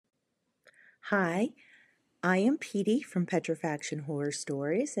Hi, I am Petey from Petrifaction Horror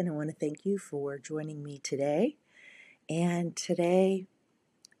Stories, and I want to thank you for joining me today. And today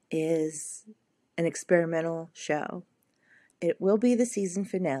is an experimental show. It will be the season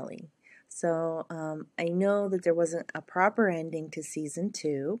finale. So I know that there wasn't a proper ending to season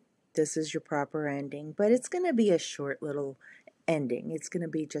 2. This is your proper ending, but it's going to be a short little ending. It's going to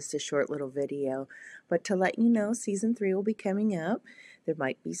be just a short little video. But to let you know, season 3 will be coming up. There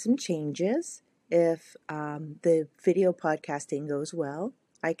might be some changes. If the video podcasting goes well,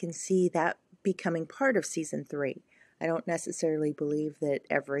 I can see that becoming part of season 3. I don't necessarily believe that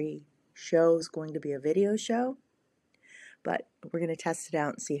every show is going to be a video show, but we're going to test it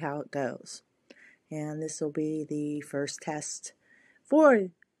out and see how it goes. And this will be the first test for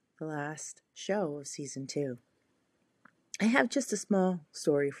the last show of season 2. I have just a small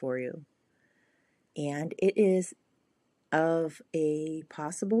story for you, and it is of a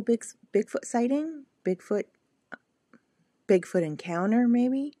possible Bigfoot sighting, Bigfoot encounter,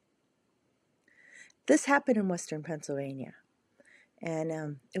 maybe. This happened in Western Pennsylvania,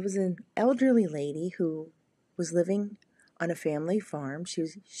 and it was an elderly lady who was living on a family farm.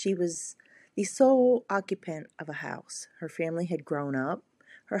 She was the sole occupant of a house. Her family had grown up.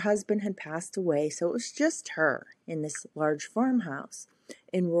 Her husband had passed away, so it was just her in this large farmhouse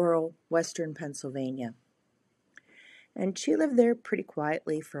in rural Western Pennsylvania. And she lived there pretty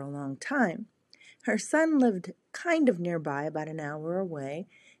quietly for a long time. Her son lived kind of nearby, about an hour away,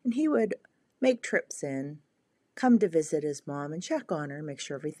 and he would make trips in, come to visit his mom and check on her, make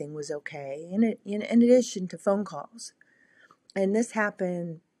sure everything was okay, in addition to phone calls. And this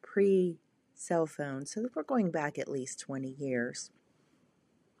happened pre-cell phone, so we're going back at least 20 years.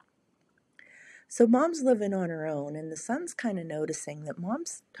 So mom's living on her own, and the son's kind of noticing that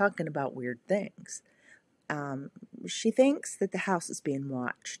mom's talking about weird things. She thinks that the house is being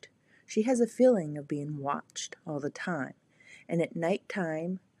watched. She has a feeling of being watched all the time. And at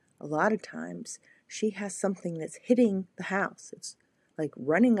nighttime, a lot of times, she has something that's hitting the house. It's like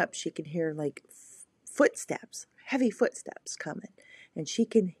running up. She can hear like footsteps, heavy footsteps coming. And she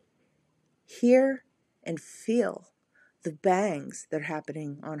can hear and feel the bangs that are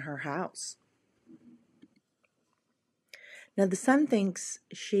happening on her house. Now, the son thinks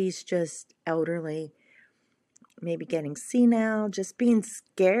she's just elderly, maybe getting senile, just being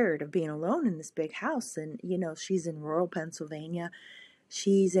scared of being alone in this big house. And, she's in rural Pennsylvania.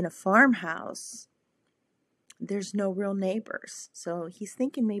 She's in a farmhouse. There's no real neighbors. So he's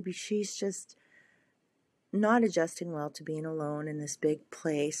thinking maybe she's just not adjusting well to being alone in this big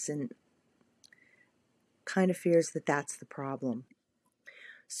place and kind of fears that that's the problem.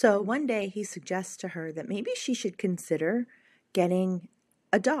 So one day he suggests to her that maybe she should consider getting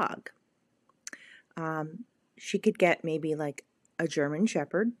a dog. She could get maybe like a German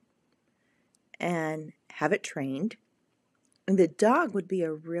Shepherd and have it trained. And the dog would be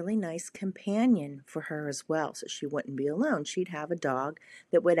a really nice companion for her as well, so she wouldn't be alone. She'd have a dog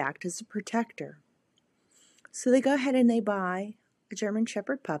that would act as a protector. So they go ahead and they buy a German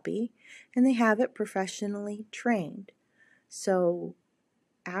Shepherd puppy, and they have it professionally trained. So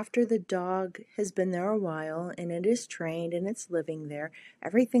after the dog has been there a while and it is trained and it's living there,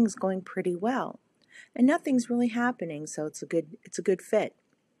 everything's going pretty well. And nothing's really happening, so it's a good fit.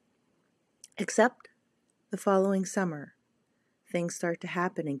 Except the following summer, things start to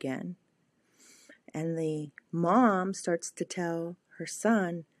happen again. And the mom starts to tell her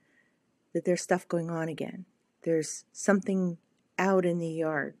son that there's stuff going on again. There's something out in the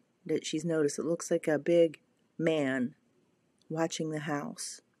yard that she's noticed. It looks like a big man watching the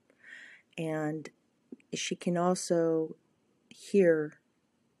house. And she can also hear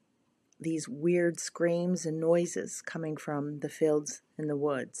these weird screams and noises coming from the fields and the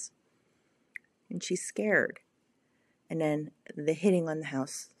woods. And she's scared. And then the hitting on the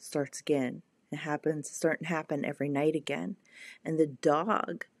house starts again. It's starting to happen every night again. And the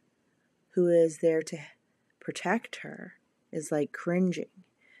dog, who is there to protect her, is like cringing.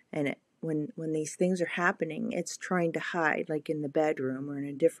 And when these things are happening, it's trying to hide, like in the bedroom or in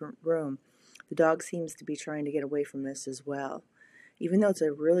a different room. The dog seems to be trying to get away from this as well. Even though it's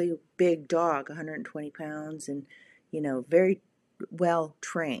a really big dog, 120 pounds, and, very well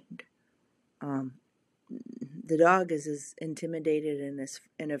trained. The dog is as intimidated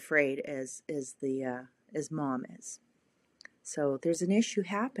and afraid as mom is. So there's an issue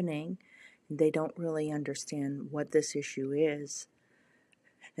happening, and they don't really understand what this issue is.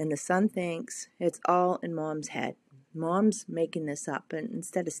 And the son thinks it's all in mom's head. Mom's making this up, and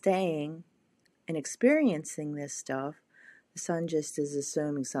instead of staying and experiencing this stuff, the son just is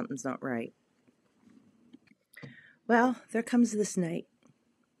assuming something's not right. Well, there comes this night.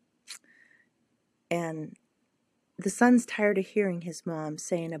 And the son's tired of hearing his mom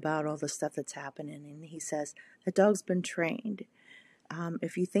saying about all the stuff that's happening. And he says, the dog's been trained.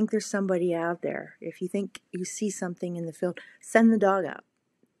 If you think there's somebody out there, if you think you see something in the field, send the dog out.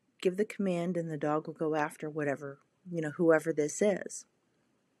 Give the command and the dog will go after whatever, whoever this is.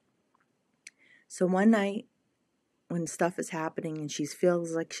 So one night when stuff is happening and she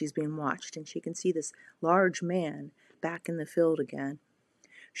feels like she's being watched and she can see this large man back in the field again,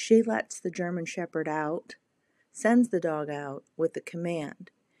 she lets the German Shepherd out, sends the dog out with the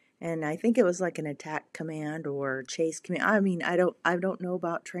command. And I think it was like an attack command or chase command. I mean, I don't know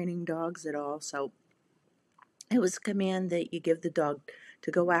about training dogs at all, so it was a command that you give the dog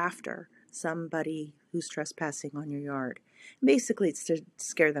to go after somebody who's trespassing on your yard. Basically, it's to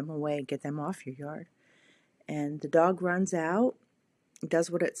scare them away and get them off your yard. And the dog runs out,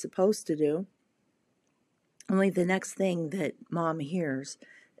 does what it's supposed to do. Only the next thing that Mom hears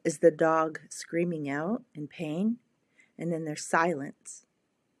is the dog screaming out in pain, and then there's silence.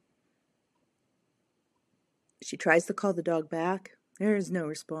 She tries to call the dog back. There is no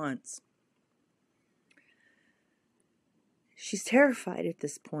response. She's terrified at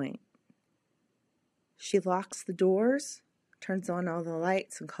this point. She locks the doors, turns on all the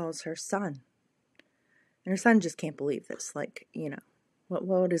lights, and calls her son. And her son just can't believe this.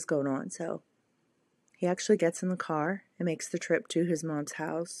 What is going on? So he actually gets in the car and makes the trip to his mom's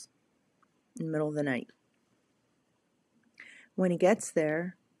house in the middle of the night. When he gets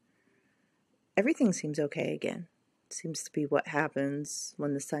there, everything seems okay again. It seems to be what happens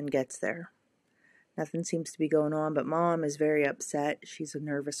when the son gets there. Nothing seems to be going on, but Mom is very upset. She's a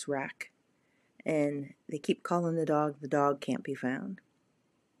nervous wreck. And they keep calling the dog can't be found.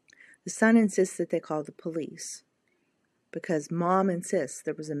 The son insists that they call the police because Mom insists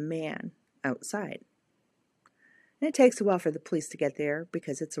there was a man outside. And it takes a while for the police to get there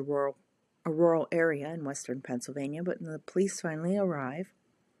because it's a rural area in western Pennsylvania, but when the police finally arrive,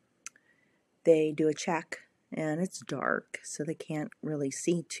 they do a check, and it's dark, so they can't really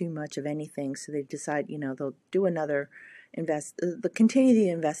see too much of anything, so they decide, they'll do another they'll continue the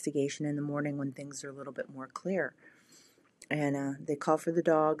investigation in the morning when things are a little bit more clear. And they call for the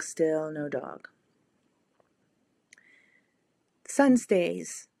dog, still no dog. The son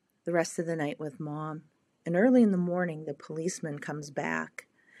stays the rest of the night with Mom, and early in the morning the policeman comes back,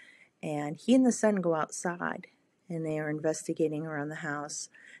 and he and the son go outside, and they are investigating around the house.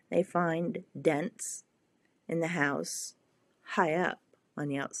 They find dents in the house, high up on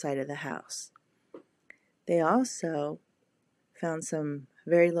the outside of the house. They also found some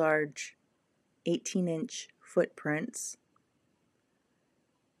very large 18-inch footprints.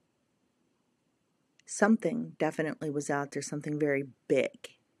 Something definitely was out there, something very big,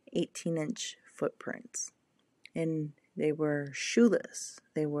 18-inch footprints. And they were shoeless.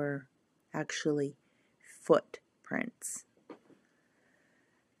 They were actually footprints.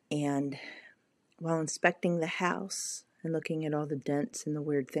 And while inspecting the house and looking at all the dents and the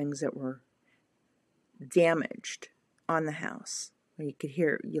weird things that were damaged on the house, you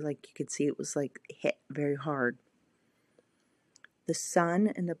could see it was hit very hard. The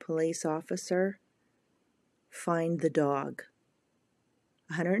son and the police officer find the dog.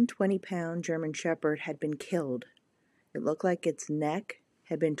 A 120-pound German Shepherd had been killed. It looked like its neck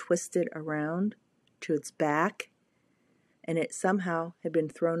had been twisted around to its back, and it somehow had been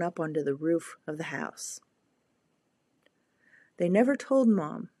thrown up onto the roof of the house. They never told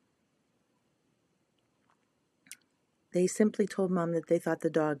Mom. They simply told Mom that they thought the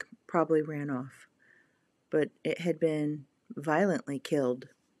dog probably ran off, but it had been violently killed.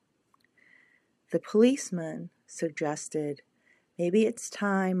 The policeman suggested, maybe it's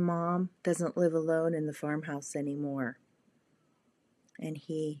time Mom doesn't live alone in the farmhouse anymore. And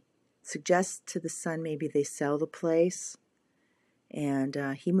he suggests to the son maybe they sell the place, and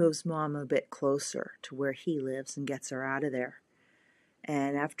he moves Mom a bit closer to where he lives and gets her out of there.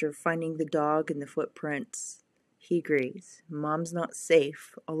 And after finding the dog and the footprints, he agrees. Mom's not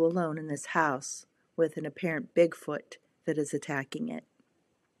safe all alone in this house with an apparent Bigfoot that is attacking it.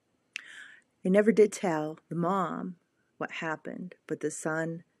 They never did tell the mom what happened, but the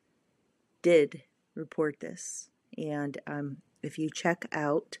son did report this. And if you check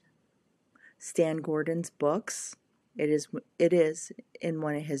out Stan Gordon's books, it is in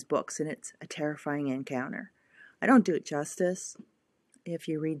one of his books, and it's a terrifying encounter. I don't do it justice. If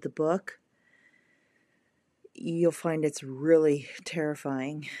you read the book, you'll find it's really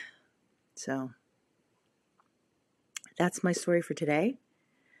terrifying. So that's my story for today.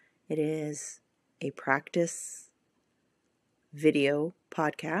 It is a practice video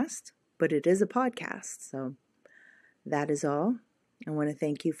podcast, but it is a podcast. So that is all. I want to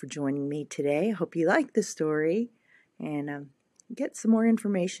thank you for joining me today. I hope you like the story and get some more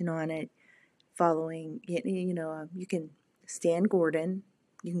information on it following, you can Stan Gordon.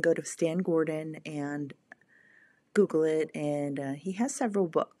 You can go to Stan Gordon and Google it, and he has several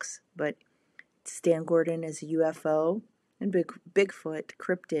books, but Stan Gordon is a UFO and Bigfoot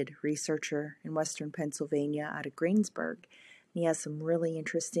cryptid researcher in western Pennsylvania out of Greensburg. He has some really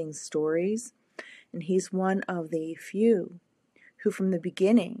interesting stories, and he's one of the few who from the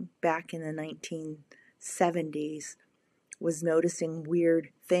beginning, back in the 1970s, was noticing weird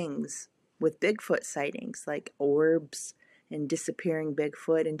things with Bigfoot sightings, like orbs and disappearing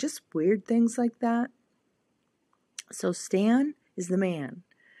Bigfoot and just weird things like that. So Stan is the man.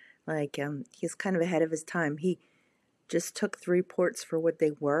 He's kind of ahead of his time. He just took the reports for what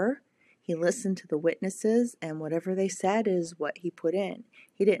they were. He listened to the witnesses, and whatever they said is what he put in.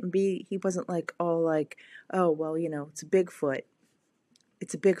 He wasn't like, oh, well, it's a Bigfoot.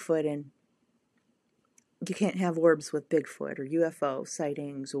 It's a Bigfoot, and you can't have orbs with Bigfoot or UFO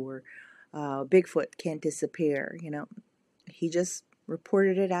sightings, or Bigfoot can't disappear. He just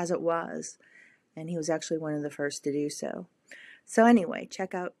reported it as it was, and he was actually one of the first to do so. So anyway,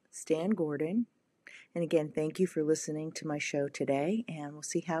 check out Stan Gordon. And again, thank you for listening to my show today, and we'll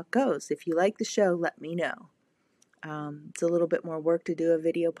see how it goes. If you like the show, let me know. It's a little bit more work to do a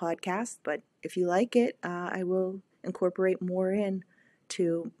video podcast, but if you like it, I will incorporate more in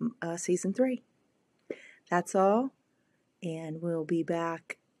to season 3. That's all, and we'll be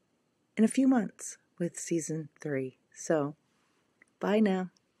back in a few months with season 3. So, bye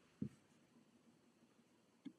now.